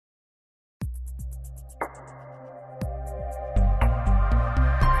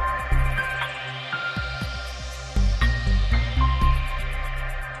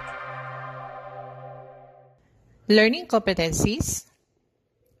Learning competencies.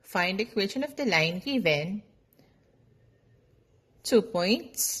 Find the equation of the line given 2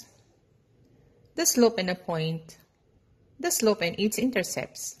 points, the slope and a point, the slope and its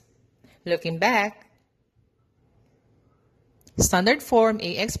intercepts. Looking back, standard form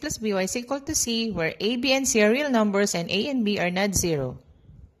ax plus by is equal to c, where a, b, and c are real numbers and a and b are not zero.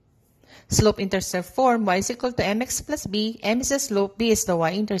 Slope-intercept form y is equal to mx plus b, m is the slope, b is the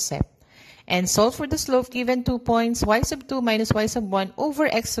y-intercept. And solve for the slope given 2 points, y sub 2 minus y sub 1 over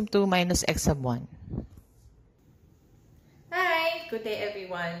x sub 2 minus x sub 1. Hi! Good day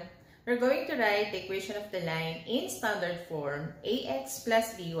everyone. We're going to write the equation of the line in standard form ax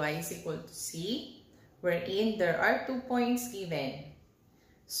plus by is equal to c, wherein there are 2 points given.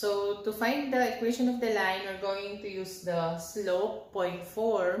 So to find the equation of the line, we're going to use the slope point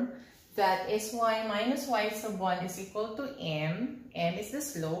form, that is y minus y sub 1 is equal to m is the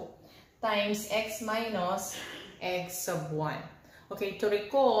slope, times x minus x sub 1. Okay, to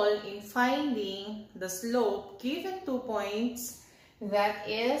recall, in finding the slope given 2 points, that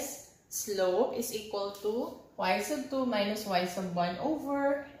is slope is equal to y sub 2 minus y sub 1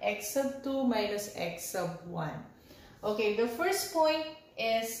 over x sub 2 minus x sub 1. Okay, the first point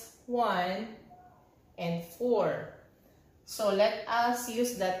is 1 and 4. So let us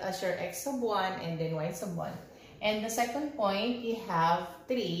use that as your x sub 1 and then y sub 1. And the second point, you have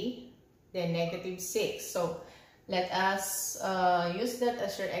 3. Then negative 6. So let us use that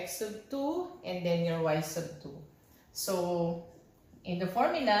as your x sub 2 and then your y sub 2. So in the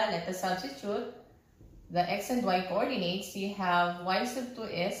formula, let us substitute the x and y coordinates. You have y sub 2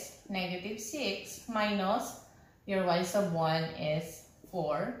 is negative 6 minus your y sub 1 is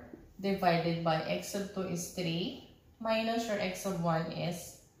 4 divided by x sub 2 is 3 minus your x sub 1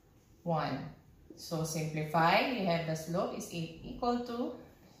 is 1. So simplify, you have the slope is equal to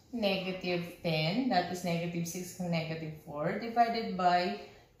negative 10, that is negative 6 and negative 4, divided by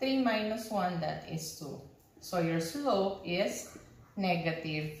 3 minus 1, that is 2. So your slope is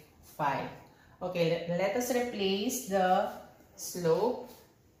negative 5. Okay, let us replace the slope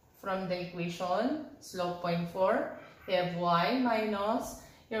from the equation, slope point 4. We have y minus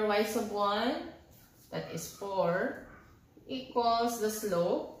your y sub 1, that is 4, equals the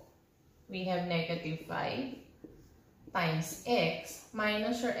slope, we have negative 5, times x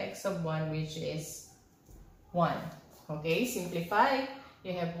minus your x sub 1, which is 1. Okay, simplify.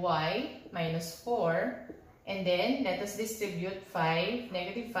 You have y minus 4. And then let us distribute 5,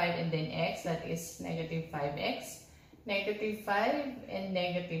 negative 5, and then x, that is negative 5x. Negative 5 and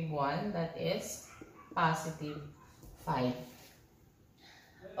negative 1, that is positive 5.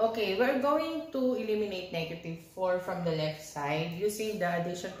 Okay, we're going to eliminate negative 4 from the left side using the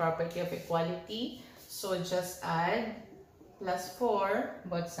addition property of equality. So just add plus 4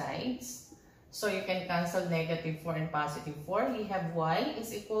 both sides. So you can cancel negative 4 and positive 4. We have y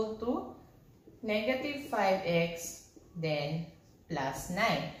is equal to negative 5x then plus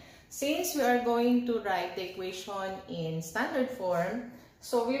 9. Since we are going to write the equation in standard form,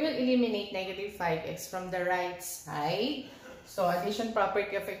 so we will eliminate negative 5x from the right side. So addition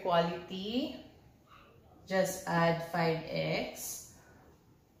property of equality, just add 5x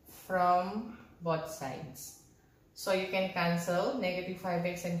from both sides. So you can cancel negative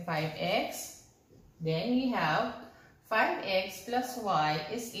 5x and 5x. Then we have 5x plus y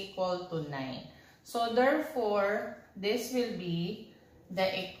is equal to 9. So therefore, this will be the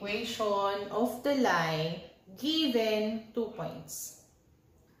equation of the line given 2 points.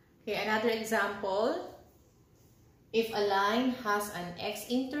 Okay, another example. If a line has an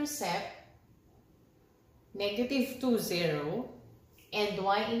x-intercept negative 2, 0 and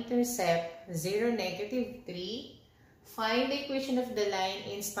y-intercept 0, negative 3, find the equation of the line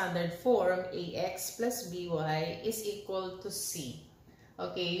in standard form ax plus by is equal to c.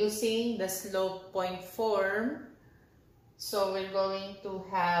 Okay, using the slope point form, so we're going to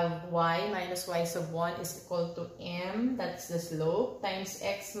have y minus y sub 1 is equal to m, that's the slope, times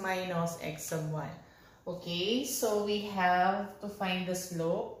x minus x sub 1. Okay, so we have to find the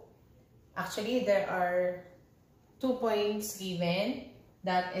slope. Actually, there are 2 points given.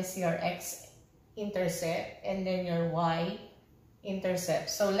 That is your x-intercept and then your y-intercept.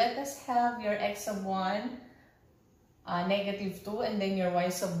 So let us have your x sub 1 negative 2 and then your y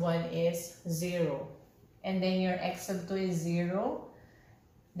sub 1 is 0. And then your x sub 2 is 0.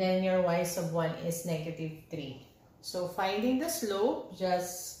 Then your y sub 1 is negative 3. So finding the slope,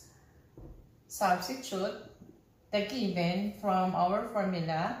 just substitute the given from our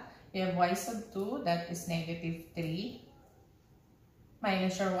formula. We have y sub 2, that is negative 3,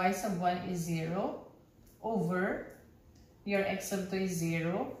 minus your y sub 1 is 0, over your x sub 2 is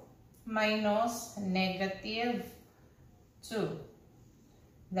 0, minus negative 2.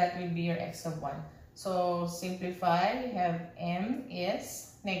 That will be your x of 1. So simplify, we have m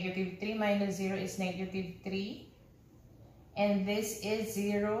is negative 3 minus 0 is negative 3. And this is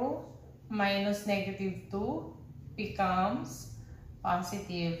 0 minus negative 2 becomes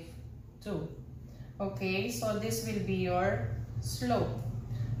positive 2. Okay, so this will be your slope.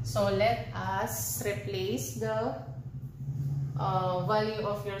 So let us replace the value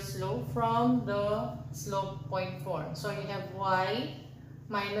of your slope from the slope point form. So you have y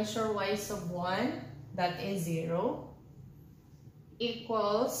minus your y sub 1, that is 0,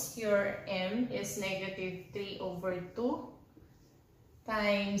 equals your m is negative 3 over 2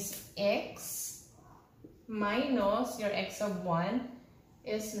 times x minus your x of 1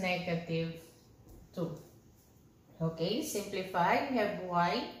 is negative 2. Okay, simplify, we have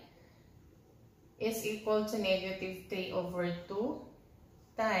y is equal to negative 3 over 2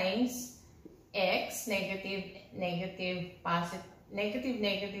 times x, negative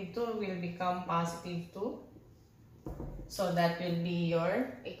 2 will become positive 2. So that will be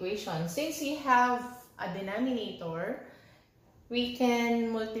your equation. Since we have a denominator, we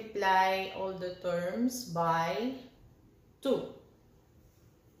can multiply all the terms by 2.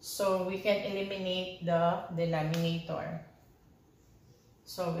 So we can eliminate the denominator.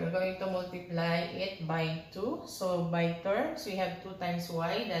 So we're going to multiply it by 2. So by terms, we have 2 times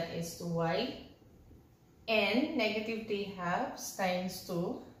y, that is 2y. And negative 3 halves times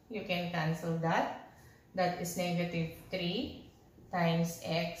 2, you can cancel that. That is negative 3 times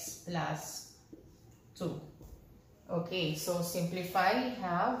x plus 2. Okay, so simplify, we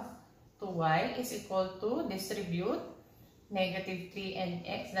have 2y is equal to distribute negative 3 and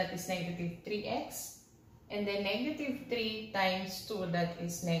x, that is negative 3x. And then negative 3 times 2, that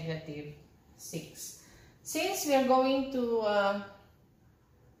is negative 6. Since we are going to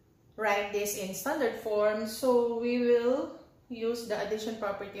write this in standard form, so we will use the addition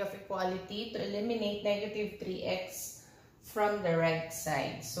property of equality to eliminate negative 3x from the right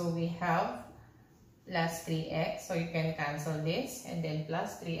side. So we have plus 3x, so you can cancel this, and then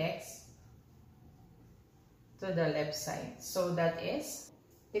plus 3x to the left side. So that is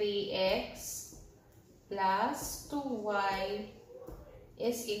 3x plus 2y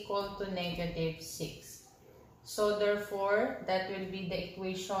is equal to negative 6. So therefore, that will be the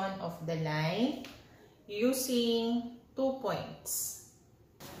equation of the line using 2 points.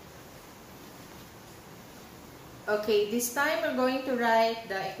 Okay, this time we're going to write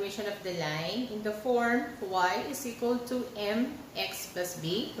the equation of the line in the form y is equal to mx plus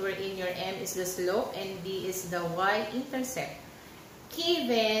b, wherein your m is the slope and b is the y-intercept.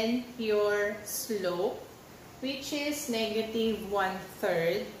 Given your slope, which is negative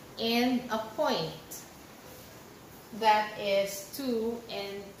 1/3, and a point that is 2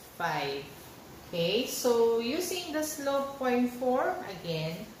 and 5. Okay, so using the slope point form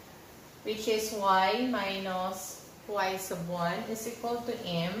again, which is y minus y sub 1 is equal to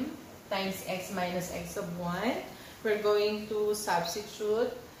m times x minus x sub 1. We're going to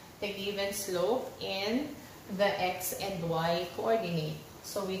substitute the given slope in the x and y coordinate.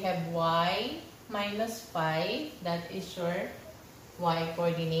 So we have y minus 5, that is your y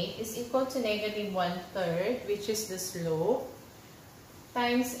coordinate, is equal to negative 1/3, which is the slope,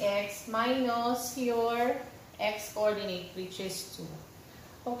 times x minus your x coordinate, which is 2.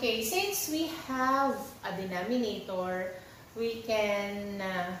 Okay, since we have a denominator, we can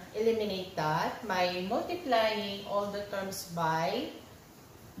eliminate that by multiplying all the terms by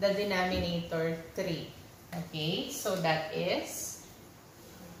the denominator 3. Okay, so that is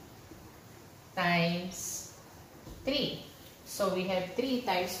times 3. So we have 3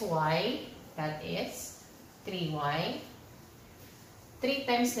 times y, that is 3y. 3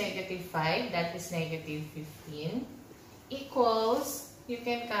 times negative 5, that is negative 15, equals, you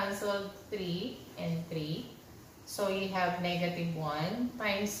can cancel 3 and 3. So you have negative 1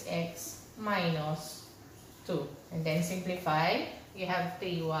 times x minus 2. And then simplify, you have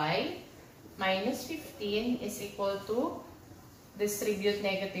 3y minus 15 is equal to, distribute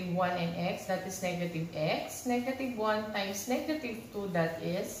negative 1 and x, that is negative x. Negative 1 times negative 2, that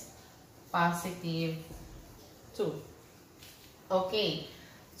is positive 2. Okay,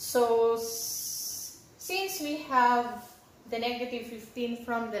 so since we have the negative 15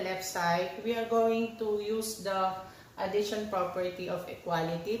 from the left side, we are going to use the addition property of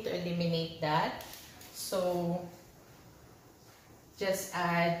equality to eliminate that. So just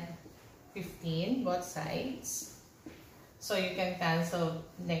add 15 both sides. So you can cancel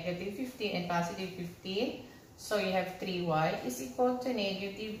negative 15 and positive 15. So you have 3y is equal to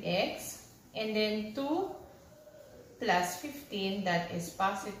negative x, and then 2 plus 15, that is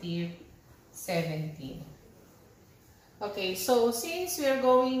positive 17. Okay, so since we are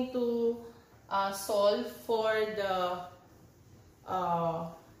going to solve for the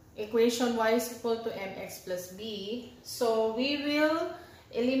equation y is equal to mx plus b, so we will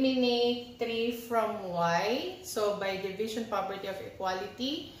eliminate 3 from y. So by division property of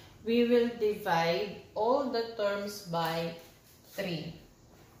equality, we will divide all the terms by 3.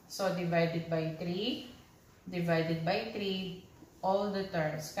 So divided by 3, divided by 3, all the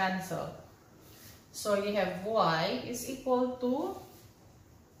terms cancel. So you have y is equal to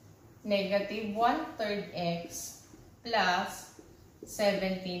negative 1/3 x plus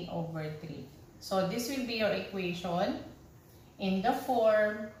 17 over 3. So this will be your equation in the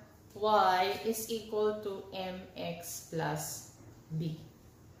form y is equal to mx plus b.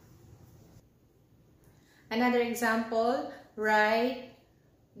 Another example, write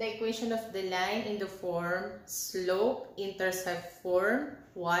the equation of the line in the form slope-intercept form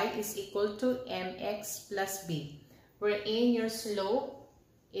y is equal to mx plus b, wherein your slope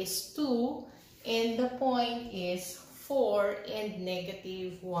is 2 and the point is 4 and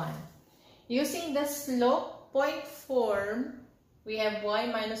negative 1. Using the slope point form, we have y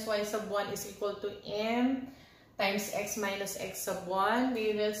minus y sub 1 is equal to m times x minus x sub 1.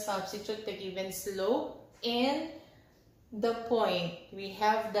 We will substitute the given slope and the point. We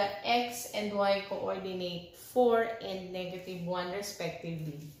have the x and y coordinate 4 and negative 1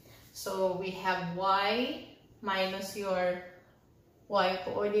 respectively. So we have y minus your y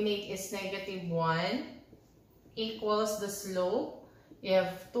coordinate is negative 1 equals the slope. You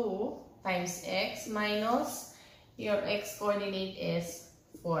have 2 times x minus your x coordinate is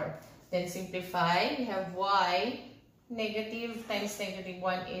 4. Then simplify. You have y negative times negative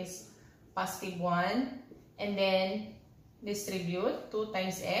 1 is positive 1. And then distribute 2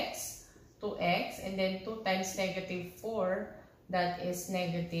 times x, 2x, and then 2 times negative 4, that is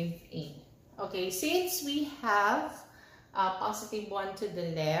negative 8. Okay, since we have positive 1 to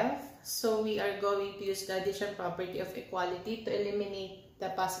the left, so we are going to use the addition property of equality to eliminate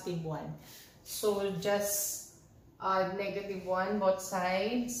the positive 1. So just add negative 1 both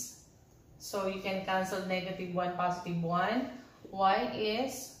sides. So you can cancel negative 1, positive 1. Y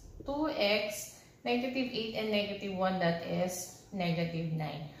is 2x, negative 8 and negative 1, that is negative 9.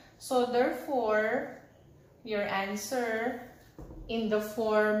 So therefore, your answer in the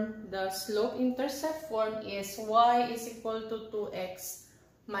form, the slope-intercept form is y is equal to 2x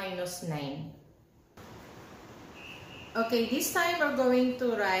minus 9. Okay, this time we're going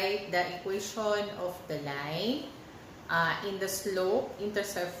to write the equation of the line in the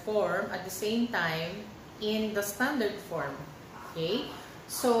slope-intercept form at the same time in the standard form. Okay,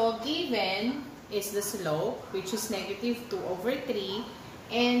 so given is the slope, which is negative 2 over 3,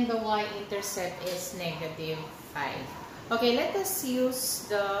 and the y-intercept is negative 5. Okay, let us use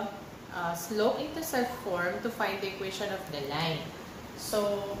the slope-intercept form to find the equation of the line.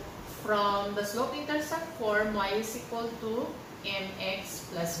 So, from the slope-intercept form, y is equal to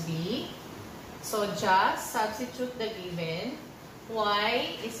mx plus b. So, just substitute the given.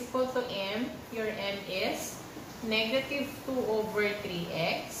 Y is equal to m. Your m is negative 2 over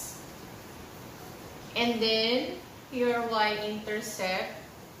 3x. And then, your y-intercept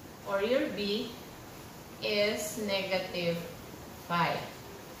or your b is negative 5.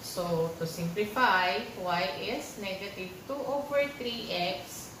 So, to simplify, y is negative 2 over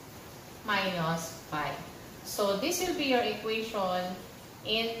 3x minus 5. So, this will be your equation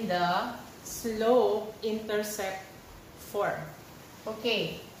in the slope-intercept form.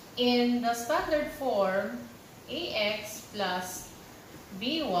 Okay, in the standard form, ax plus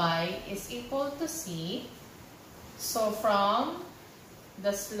by is equal to c. So from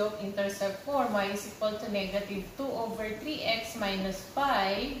the slope-intercept form, y is equal to negative 2 over 3x minus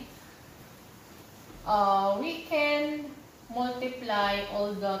 5, we can multiply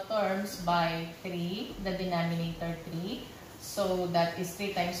all the terms by 3, the denominator 3. So that is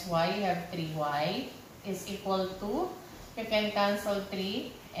 3 times y, you have 3y is equal to, you can cancel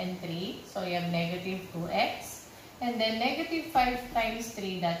 3 and 3, so you have negative 2x. And then negative 5 times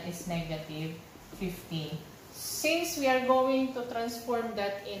 3, that is negative 15. Since we are going to transform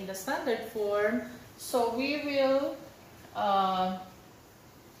that in the standard form, so we will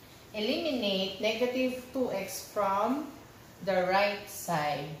eliminate negative 2x from the right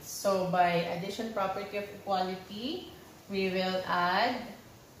side. So by addition property of equality, we will add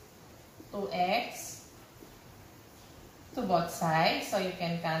 2x to both sides. So you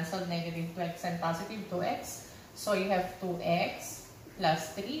can cancel negative 2x and positive 2x. So you have 2x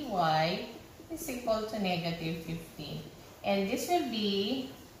plus 3y is equal to negative 15. And this will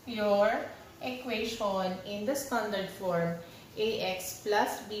be your equation in the standard form. Ax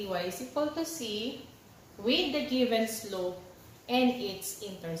plus by is equal to c, with the given slope and its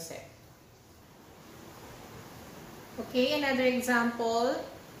intercept. Okay, another example.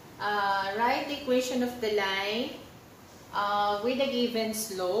 Write the equation of the line with the given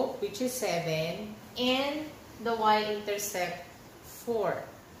slope, which is 7, and the y-intercept 4.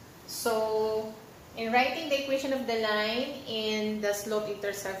 So, in writing the equation of the line in the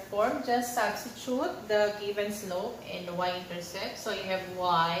slope-intercept form, just substitute the given slope and the y-intercept. So, you have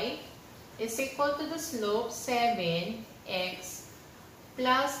y is equal to the slope 7x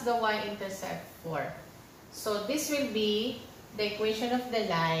plus the y-intercept 4. So, this will be the equation of the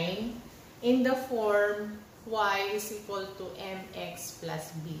line in the form y is equal to mx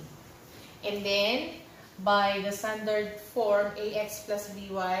plus b. And then, by the standard form, ax plus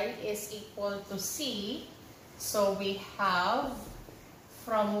by is equal to c. So, we have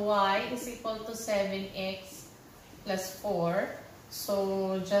from y is equal to 7x plus 4.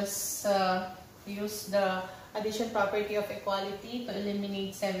 So, just use the addition property of equality to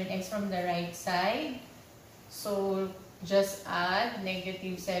eliminate 7x from the right side. So, just add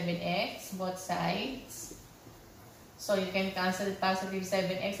negative 7x both sides. So, you can cancel positive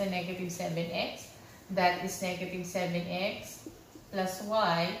 7x and negative 7x. That is negative 7x plus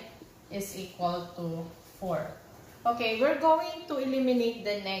y is equal to 4. Okay, we're going to eliminate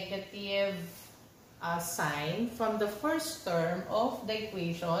the negative sign from the first term of the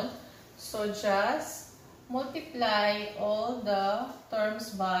equation. So, just multiply all the terms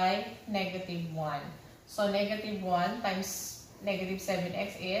by negative 1. So, negative 1 times negative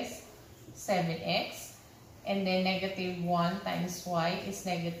 7x is 7x. And then negative 1 times y is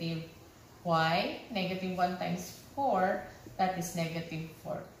negative y. Negative 1 times 4, that is negative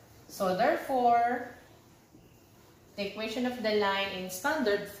 4. So, therefore, the equation of the line in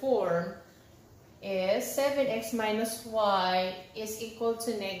standard form is 7x minus y is equal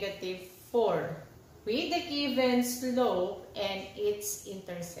to negative 4 with the given slope and its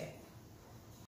intercept.